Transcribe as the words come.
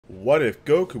What if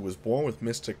Goku was born with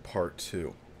Mystic Part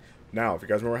 2? Now, if you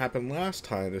guys remember what happened last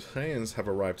time, the Saiyans have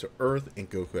arrived to Earth and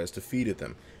Goku has defeated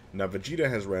them. Now, Vegeta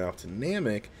has ran off to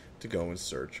Namek to go and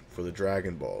search for the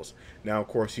Dragon Balls. Now, of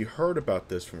course, he heard about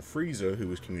this from Frieza, who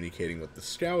was communicating with the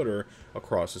Scouter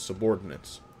across his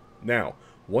subordinates. Now,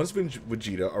 once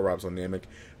Vegeta arrives on Namek,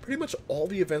 pretty much all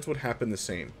the events would happen the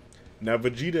same. Now,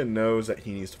 Vegeta knows that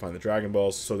he needs to find the Dragon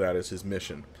Balls, so that is his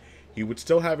mission. He would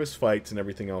still have his fights and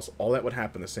everything else. All that would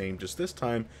happen the same. Just this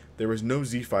time, there was no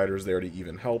Z Fighters there to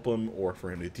even help him or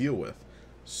for him to deal with.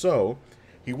 So,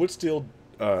 he would still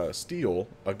steal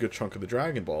a good chunk of the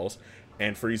Dragon Balls,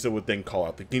 and Frieza would then call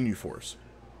out the Ginyu Force.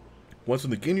 Once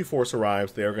when the Ginyu Force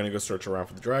arrives, they are going to go search around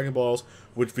for the Dragon Balls,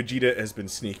 which Vegeta has been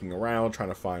sneaking around, trying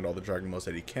to find all the Dragon Balls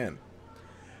that he can.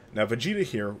 Now, Vegeta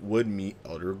here would meet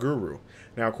Elder Guru.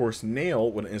 Now, of course,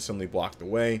 Nail would instantly block the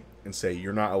way and say,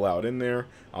 "You're not allowed in there,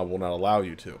 I will not allow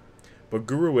you to." But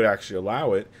Guru would actually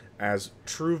allow it, as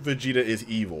true Vegeta is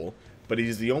evil, but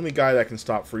he's the only guy that can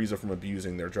stop Frieza from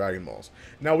abusing their Dragon Balls.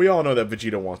 Now, we all know that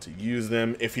Vegeta wants to use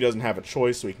them if he doesn't have a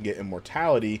choice, so he can get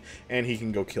immortality, and he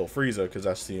can go kill Frieza, because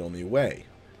that's the only way.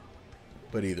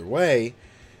 But either way,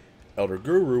 Elder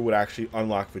Guru would actually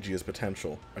unlock Vegeta's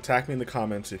potential. Attack me in the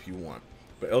comments if you want.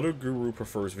 But Elder Guru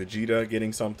prefers Vegeta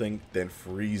getting something than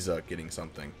Frieza getting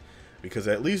something. Because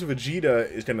at least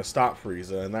Vegeta is going to stop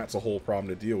Frieza, and that's a whole problem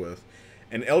to deal with.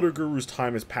 And Elder Guru's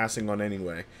time is passing on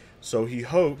anyway. So he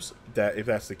hopes that if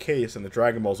that's the case, then the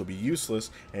Dragon Balls will be useless,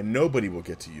 and nobody will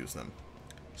get to use them.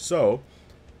 So,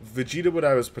 Vegeta would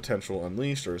have his potential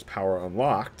unleashed, or his power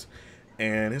unlocked.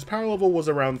 And his power level was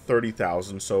around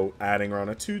 30,000, so adding around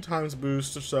a 2 times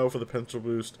boost or so for the potential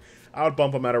boost, I would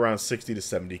bump him at around 60 to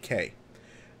 70k.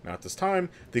 Now at this time,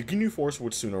 the Ginyu Force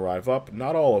would soon arrive up,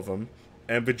 not all of them,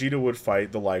 and Vegeta would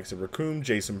fight the likes of Raccoon,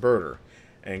 Jason Birder,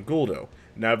 and Guldo.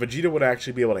 Now Vegeta would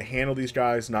actually be able to handle these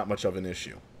guys, not much of an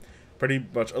issue. Pretty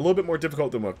much a little bit more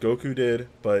difficult than what Goku did,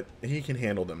 but he can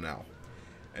handle them now.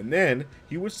 And then,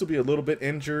 he would still be a little bit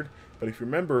injured, but if you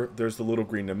remember, there's the little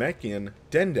green Namekian,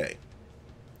 Dende.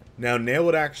 Now Nail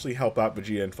would actually help out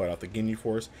Vegeta and fight out the Ginyu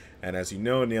Force, and as you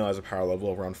know, Nail has a power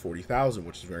level of around 40,000,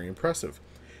 which is very impressive.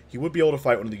 He would be able to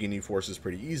fight one of the Ginyu Forces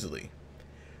pretty easily.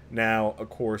 Now, of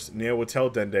course, Nail would tell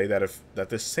Dende that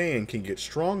this Saiyan can get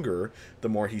stronger the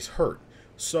more he's hurt.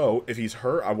 So, if he's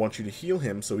hurt, I want you to heal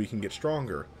him so he can get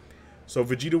stronger. So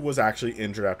Vegeta was actually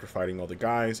injured after fighting all the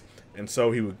guys, and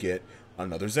so he would get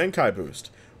another Zenkai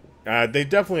boost. They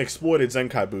definitely exploited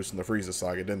Zenkai boost in the Frieza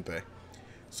saga, didn't they?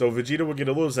 So Vegeta would get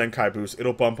a little Zenkai boost.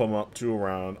 It'll bump him up to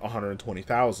around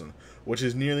 120,000, which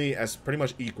is nearly as pretty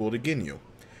much equal to Ginyu.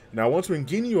 Now, once when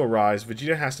Ginyu arrives,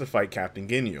 Vegeta has to fight Captain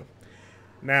Ginyu.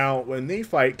 Now, when they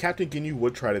fight, Captain Ginyu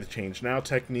would try to change Now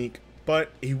technique,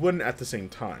 but he wouldn't at the same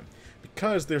time.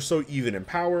 Because they're so even in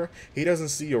power, he doesn't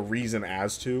see a reason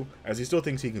as he still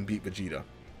thinks he can beat Vegeta.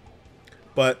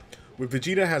 But, when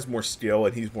Vegeta has more skill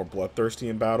and he's more bloodthirsty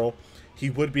in battle, he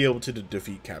would be able to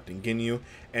defeat Captain Ginyu,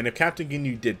 and if Captain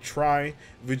Ginyu did try,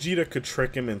 Vegeta could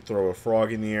trick him and throw a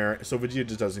frog in the air, so Vegeta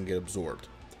just doesn't get absorbed.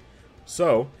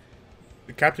 So,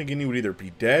 Captain Ginyu would either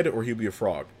be dead or he'd be a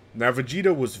frog. Now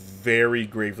Vegeta was very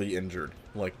gravely injured,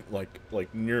 like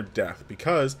near death,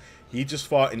 because he just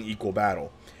fought an equal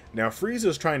battle. Now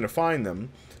Frieza's trying to find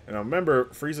them, and remember,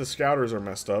 Frieza's scouters are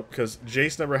messed up because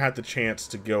Jace never had the chance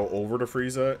to go over to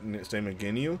Frieza, same with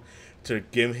Ginyu, to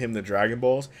give him the Dragon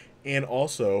Balls, and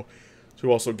also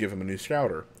to give him a new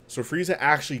scouter. So Frieza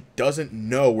actually doesn't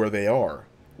know where they are.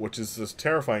 Which is this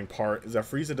terrifying part, is that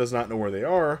Frieza does not know where they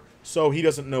are, so he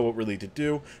doesn't know what really to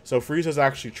do. So Frieza's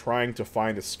actually trying to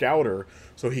find a scouter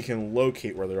so he can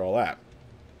locate where they're all at.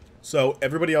 So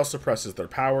everybody else suppresses their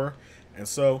power, and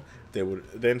so they would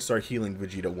then start healing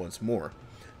Vegeta once more.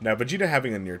 Now Vegeta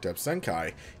having a near-death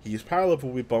Zenkai, his power level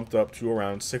will be bumped up to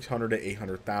around 600 to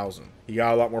 800,000. He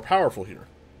got a lot more powerful here.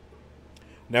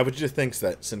 Now Vegeta thinks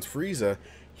that since Frieza,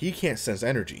 he can't sense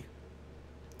energy.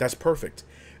 That's perfect.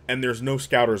 And there's no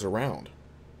scouters around.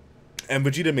 And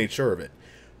Vegeta made sure of it.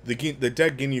 The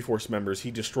dead Ginyu Force members,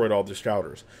 he destroyed all the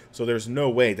scouters. So there's no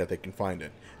way that they can find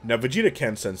it. Now Vegeta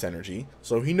can sense energy,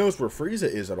 so he knows where Frieza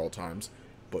is at all times.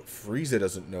 But Frieza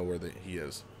doesn't know where he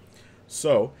is.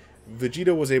 So,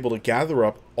 Vegeta was able to gather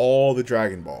up all the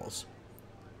Dragon Balls.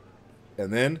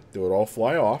 And then, they would all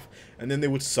fly off, and then they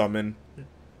would summon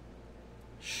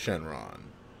Shenron.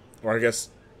 Or I guess,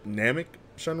 Namek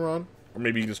Shenron? Or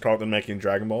maybe you just call it the making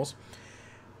Dragon Balls.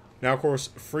 Now, of course,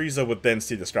 Frieza would then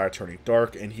see the sky turning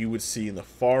dark, and he would see in the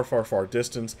far, far, far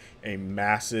distance a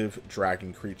massive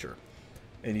dragon creature.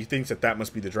 And he thinks that that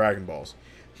must be the Dragon Balls.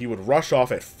 He would rush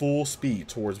off at full speed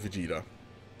towards Vegeta.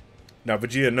 Now,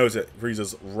 Vegeta knows that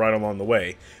Frieza's right along the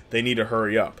way. They need to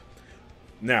hurry up.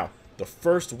 Now, the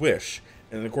first wish,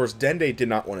 and of course Dende did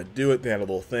not want to do it. They had a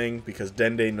little thing, because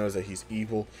Dende knows that he's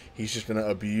evil. He's just going to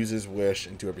abuse his wish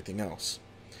and do everything else.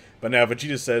 But now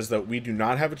Vegeta says that we do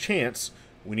not have a chance.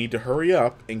 We need to hurry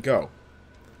up and go.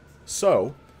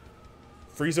 So,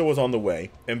 Frieza was on the way,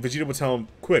 and Vegeta would tell him,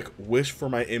 quick, wish for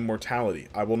my immortality.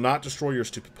 I will not destroy your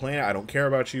stupid planet. I don't care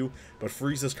about you, but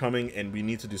Frieza's coming, and we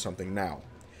need to do something now.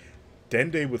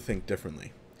 Dende would think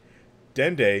differently.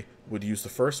 Dende would use the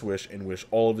first wish and wish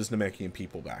all of his Namekian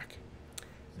people back.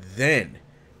 Then,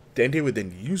 Dende would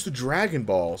then use the Dragon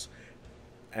Balls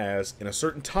as, in a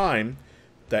certain time,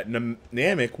 that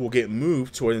Namek will get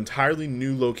moved to an entirely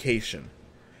new location.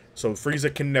 So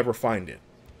Frieza can never find it.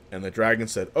 And the dragon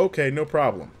said, okay, no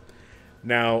problem.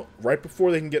 Now, right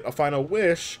before they can get a final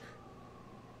wish,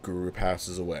 Guru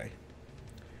passes away.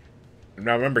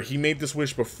 Now remember, he made this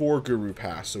wish before Guru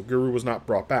passed, so Guru was not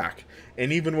brought back.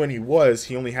 And even when he was,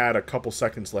 he only had a couple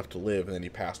seconds left to live, and then he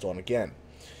passed on again.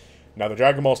 Now the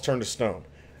Dragon Balls turn to stone.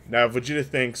 Now Vegeta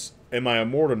thinks, am I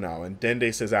immortal now? And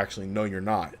Dende says, actually, no, you're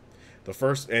not.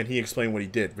 And he explained what he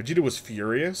did. Vegeta was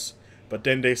furious, but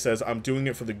Dende says, I'm doing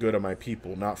it for the good of my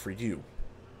people, not for you.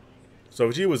 So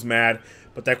Vegeta was mad,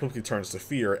 but that quickly turns to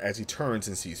fear as he turns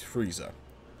and sees Frieza.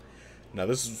 Now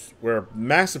this is where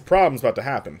massive problem's about to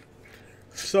happen.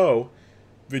 So,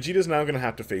 Vegeta's now going to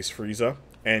have to face Frieza,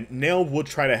 and Nail would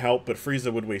try to help, but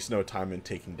Frieza would waste no time in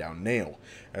taking down Nail,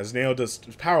 as Nail is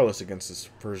powerless against this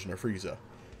version of Frieza.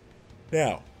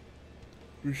 Now,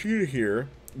 Vegeta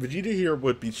here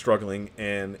would be struggling,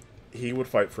 and he would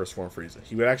fight First Form Frieza.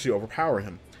 He would actually overpower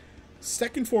him.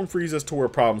 Second Form Frieza is to where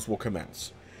problems will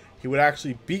commence. He would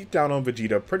actually beat down on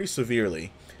Vegeta pretty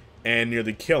severely, and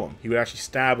nearly kill him. He would actually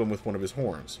stab him with one of his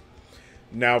horns.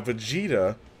 Now,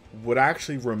 Vegeta would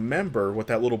actually remember what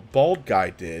that little bald guy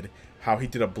did, how he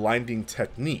did a blinding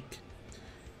technique.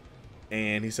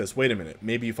 And he says, wait a minute,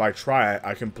 maybe if I try,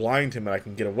 I can blind him and I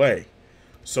can get away.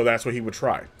 So that's what he would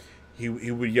try. He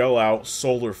would yell out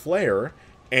Solar Flare,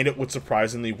 and it would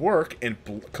surprisingly work and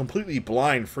completely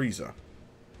blind Frieza.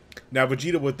 Now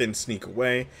Vegeta would then sneak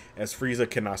away, as Frieza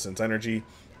cannot sense energy.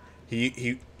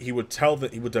 He would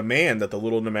demand that the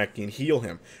little Namekian heal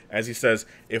him, as he says,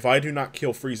 if I do not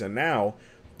kill Frieza now,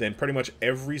 then pretty much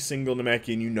every single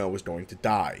Namekian you know is going to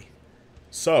die.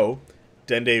 So,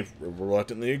 Dende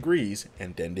reluctantly agrees,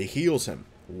 and Dende heals him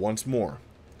once more.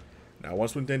 Now,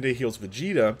 when Dende heals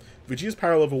Vegeta, Vegeta's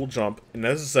power level will jump, and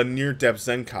this is a near-depth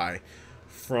Zenkai,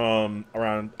 from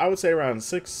around, I would say around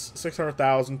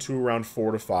 600,000 to around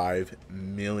 4 to 5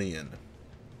 million.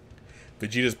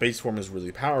 Vegeta's base form is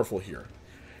really powerful here.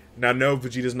 Now, no,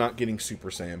 Vegeta's not getting Super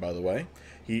Saiyan, by the way.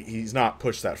 He's not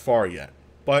pushed that far yet.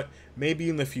 But maybe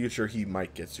in the future he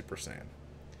might get Super Saiyan.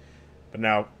 But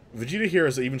now, Vegeta here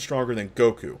is even stronger than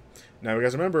Goku. Now, you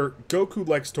guys remember, Goku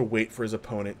likes to wait for his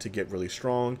opponent to get really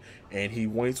strong, and he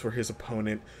waits for his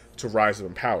opponent to rise up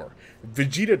in power.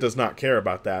 Vegeta does not care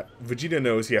about that. Vegeta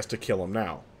knows he has to kill him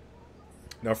now.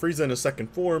 Now, Frieza in his second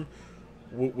form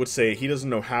would say he doesn't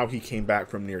know how he came back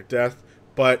from near death,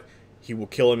 but he will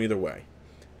kill him either way.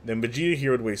 Then Vegeta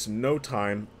here would waste no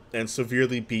time and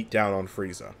severely beat down on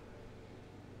Frieza.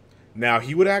 Now,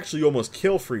 he would actually almost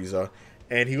kill Frieza,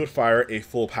 and he would fire a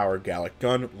full-powered Gallic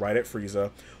gun right at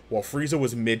Frieza, while Frieza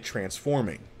was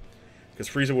mid-transforming. Because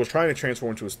Frieza was trying to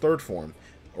transform into his third form,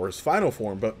 or his final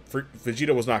form, but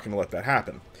Vegeta was not going to let that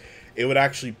happen. It would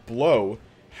actually blow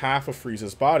half of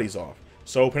Frieza's bodies off.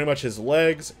 So pretty much his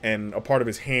legs and a part of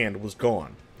his hand was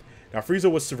gone. Now, Frieza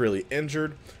was severely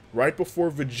injured. Right before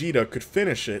Vegeta could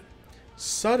finish it,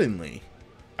 suddenly,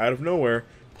 out of nowhere,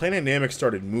 Planet Namek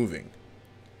started moving.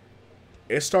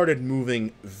 It started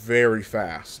moving very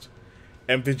fast,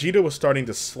 and Vegeta was starting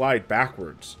to slide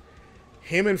backwards.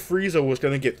 Him and Frieza was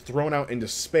going to get thrown out into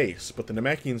space, but the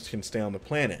Namekians can stay on the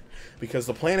planet, because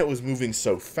the planet was moving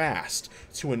so fast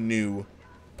to a new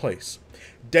place.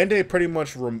 Dende pretty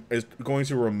much is going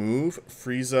to remove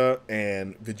Frieza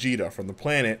and Vegeta from the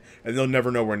planet, and they'll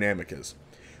never know where Namek is.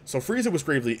 So Frieza was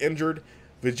gravely injured.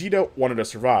 Vegeta wanted to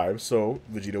survive, so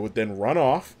Vegeta would then run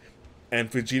off,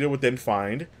 and Vegeta would then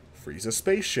find Frieza's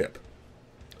spaceship.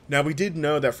 Now, we did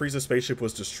know that Frieza's spaceship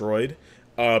was destroyed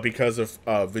because of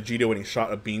Vegeta when he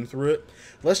shot a beam through it.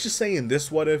 Let's just say in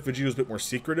this what if, Vegeta was a bit more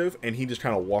secretive, and he just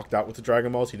kind of walked out with the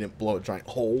Dragon Balls. He didn't blow a giant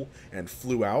hole and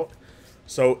flew out.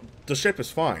 So, the ship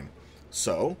is fine.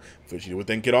 So, Vegeta would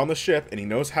then get on the ship, and he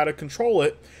knows how to control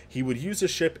it. He would use the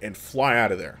ship and fly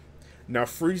out of there. Now,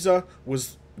 Frieza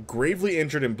was gravely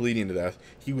injured and bleeding to death.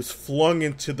 He was flung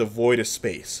into the void of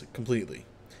space completely.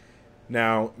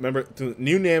 Now, remember, the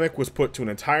new Namek was put to an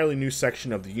entirely new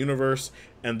section of the universe,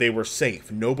 and they were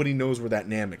safe. Nobody knows where that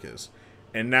Namek is.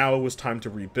 And now it was time to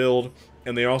rebuild,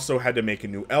 and they also had to make a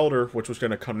new Elder, which was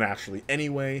going to come naturally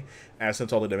anyway, as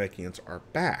since all the Namekians are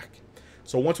back.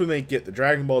 So once when they get the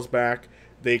Dragon Balls back,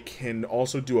 they can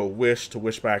also do a wish to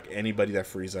wish back anybody that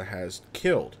Frieza has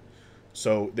killed.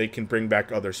 So they can bring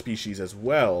back other species as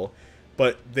well,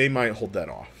 but they might hold that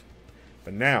off.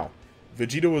 But now,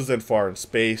 Vegeta was then far in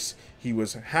space. He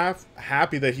was half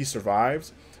happy that he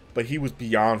survived, but he was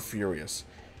beyond furious.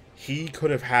 He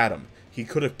could have had him. He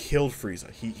could have killed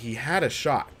Frieza. He had a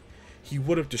shot. He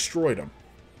would have destroyed him.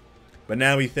 But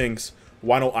now he thinks,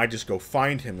 why don't I just go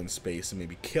find him in space and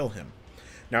maybe kill him?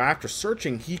 Now after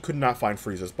searching, he could not find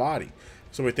Frieza's body.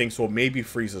 So he thinks, well, maybe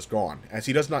Frieza's gone, as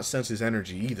he does not sense his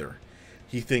energy either.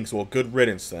 He thinks, well, good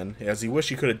riddance then, as he wished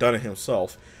he could have done it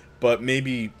himself, but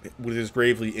maybe with his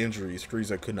gravely injuries,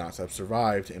 Frieza could not have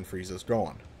survived, and Frieza's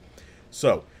gone.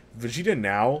 So, Vegeta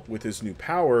now, with his new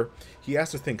power, he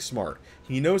has to think smart.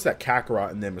 He knows that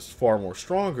Kakarot in them is far more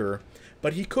stronger,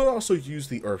 but he could also use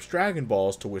the Earth's Dragon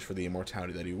Balls to wish for the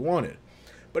immortality that he wanted.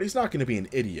 But he's not going to be an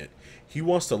idiot. He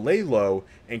wants to lay low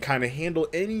and kind of handle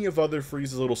any of other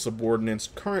Frieza's little subordinates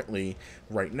currently,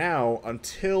 right now,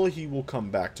 until he will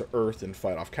come back to Earth and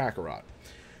fight off Kakarot.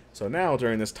 So now,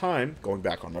 during this time, going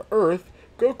back onto Earth,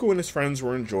 Goku and his friends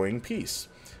were enjoying peace.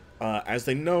 As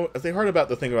they heard about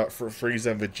the thing about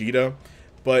Frieza and Vegeta,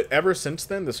 but ever since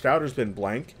then, the Scouter's been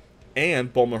blank,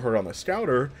 and Bulma heard on the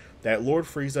Scouter that Lord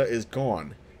Frieza is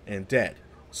gone and dead.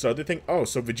 So they think, oh,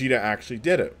 so Vegeta actually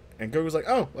did it. And Goku's like,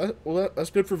 oh, well, that's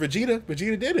good for Vegeta.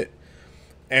 Vegeta did it.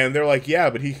 And they're like, yeah,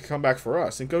 but he could come back for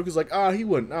us. And Goku's like, he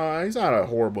wouldn't. He's not a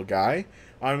horrible guy.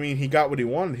 I mean, he got what he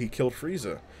wanted. He killed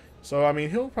Frieza. So, I mean,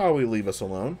 he'll probably leave us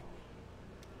alone.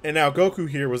 And now Goku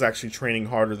here was actually training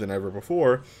harder than ever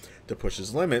before to push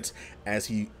his limits, as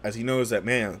he knows that,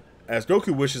 man, as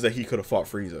Goku wishes that he could have fought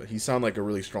Frieza. He sounded like a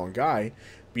really strong guy,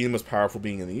 being the most powerful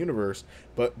being in the universe,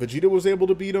 but Vegeta was able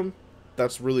to beat him.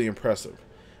 That's really impressive.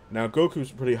 Now,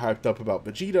 Goku's pretty hyped up about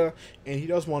Vegeta, and he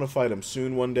does want to fight him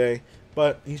soon one day,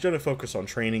 but he's going to focus on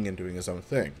training and doing his own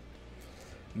thing.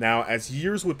 Now, as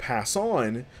years would pass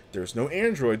on, there's no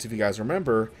androids, if you guys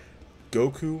remember,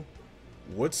 Goku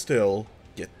would still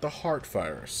get the heart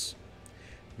virus.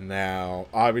 Now,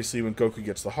 obviously, when Goku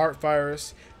gets the heart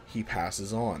virus, he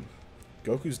passes on.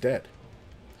 Goku's dead.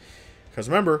 Because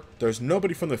remember, there's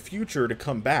nobody from the future to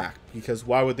come back, because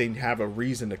why would they have a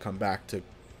reason to come back to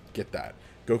get that?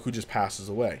 Goku just passes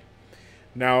away.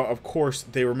 Now, of course,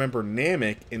 they remember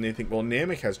Namek, and they think, well,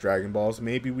 Namek has Dragon Balls,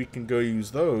 maybe we can go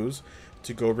use those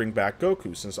to go bring back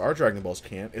Goku. Since our Dragon Balls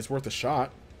can't, it's worth a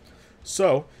shot.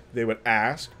 So, they would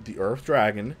ask the Earth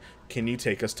Dragon, can you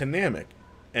take us to Namek?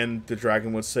 And the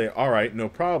dragon would say, alright, no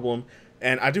problem.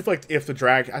 And I do feel like if the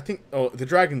dragon, the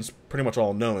dragon's pretty much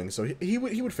all-knowing, so he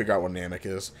would figure out what Namek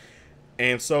is.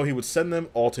 And so he would send them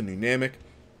all to New Namek.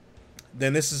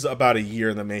 Then this is about a year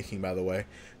in the making, by the way.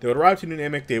 They would arrive to New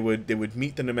Namek, they would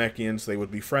meet the Namekians, they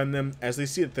would befriend them. As they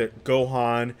see that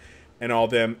Gohan and all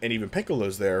them, and even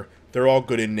Piccolo's there, they're all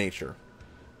good in nature.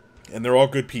 And they're all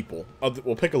good people.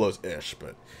 Well, Piccolo's ish,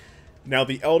 but... Now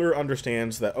the Elder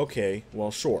understands that, okay,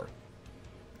 well, sure.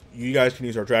 You guys can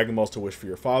use our Dragon Balls to wish for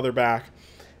your father back,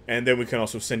 and then we can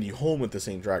also send you home with the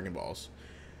same Dragon Balls.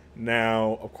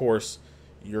 Now, of course,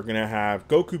 you're going to have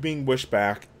Goku being wished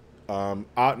back.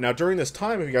 Now, during this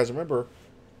time, if you guys remember,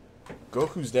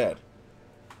 Goku's dead.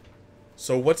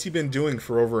 So what's he been doing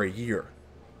for over a year?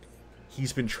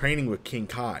 He's been training with King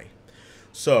Kai.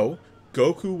 So,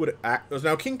 Goku would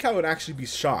now King Kai would actually be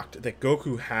shocked that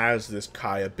Goku has this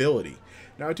Kai ability.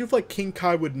 Now I do feel like King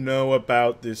Kai would know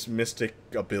about this mystic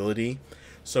ability,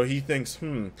 so he thinks,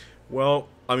 well,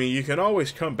 I mean, you can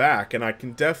always come back, and I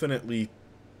can definitely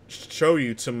show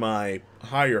you to my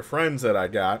higher friends that I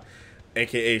got,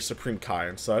 aka Supreme Kai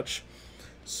and such.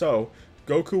 So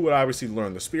Goku would obviously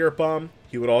learn the Spirit Bomb.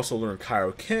 He would also learn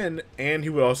Kaioken, and he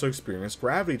would also experience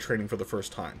gravity training for the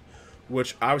first time.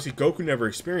 Which, obviously, Goku never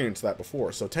experienced that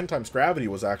before, so 10 times gravity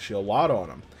was actually a lot on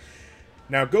him.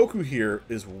 Now, Goku here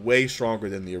is way stronger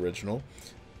than the original.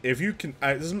 If you can,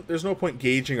 there's no point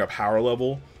gauging a power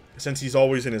level, since he's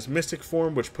always in his mystic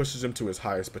form, which pushes him to his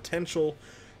highest potential.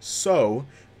 So,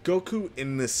 Goku,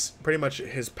 in this, pretty much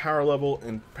his power level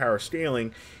and power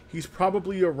scaling, he's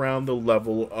probably around the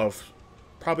level of,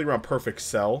 probably around Perfect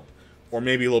Cell, or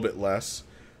maybe a little bit less.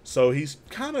 So he's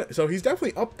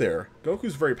definitely up there.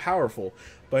 Goku's very powerful,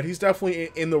 but he's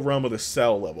definitely in the realm of the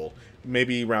Cell level.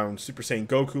 Maybe around Super Saiyan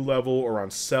Goku level, or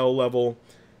around Cell level,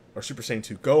 or Super Saiyan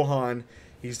 2 Gohan.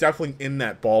 He's definitely in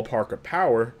that ballpark of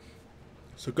power.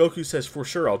 So Goku says, for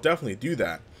sure, I'll definitely do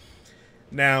that.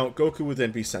 Now, Goku would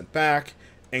then be sent back,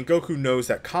 and Goku knows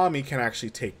that Kami can actually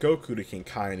take Goku to King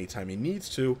Kai anytime he needs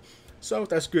to, so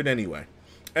that's good anyway.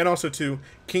 And also, too,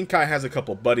 King Kai has a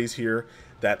couple buddies here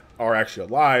that are actually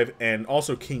alive, and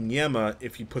also King Yema,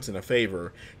 if he puts in a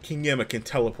favor, King Yema can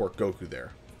teleport Goku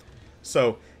there.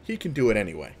 So, he can do it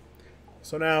anyway.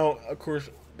 So now, of course,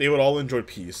 they would all enjoy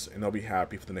peace, and they'll be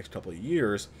happy for the next couple of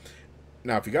years.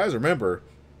 Now, if you guys remember,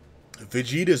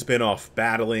 Vegeta's been off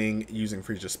battling, using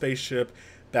Frieza's spaceship,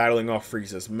 battling off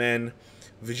Frieza's men.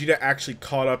 Vegeta actually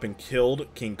caught up and killed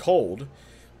King Cold.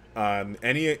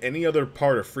 Any other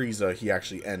part of Frieza, he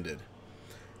actually ended.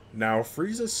 Now,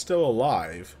 Frieza's still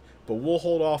alive, but we'll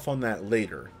hold off on that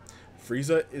later.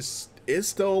 Frieza is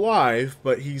still alive,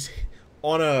 but he's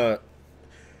on a,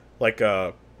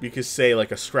 you could say,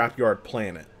 like a scrapyard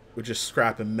planet, which is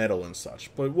scrap and metal and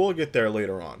such. But we'll get there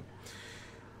later on.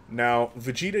 Now,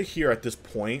 Vegeta here at this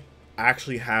point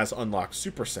actually has unlocked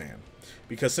Super Saiyan,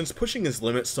 because since pushing his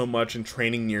limits so much and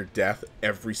training near death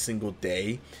every single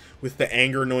day, with the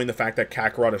anger knowing the fact that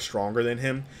Kakarot is stronger than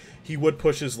him, he would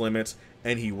push his limits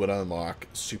and he would unlock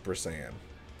Super Saiyan.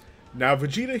 Now,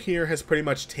 Vegeta here has pretty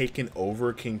much taken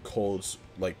over King Cold's,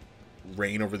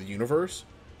 reign over the universe.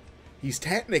 He's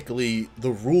technically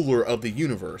the ruler of the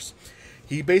universe.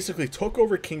 He basically took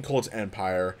over King Cold's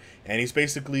empire, and he's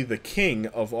basically the king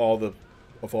of all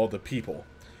the people.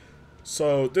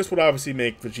 So this would obviously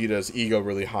make Vegeta's ego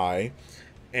really high,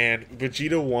 and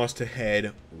Vegeta wants to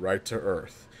head right to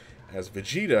Earth, as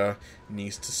Vegeta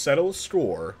needs to settle a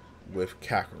score with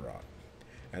Kakarot.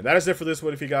 And that is it for this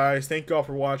one, you guys. Thank you all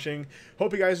for watching.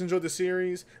 Hope you guys enjoyed the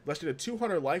series. Let's get to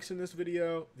 200 likes in this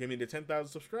video. Get me to 10,000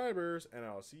 subscribers, and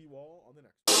I'll see you all on the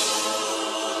next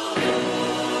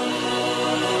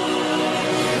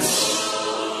one.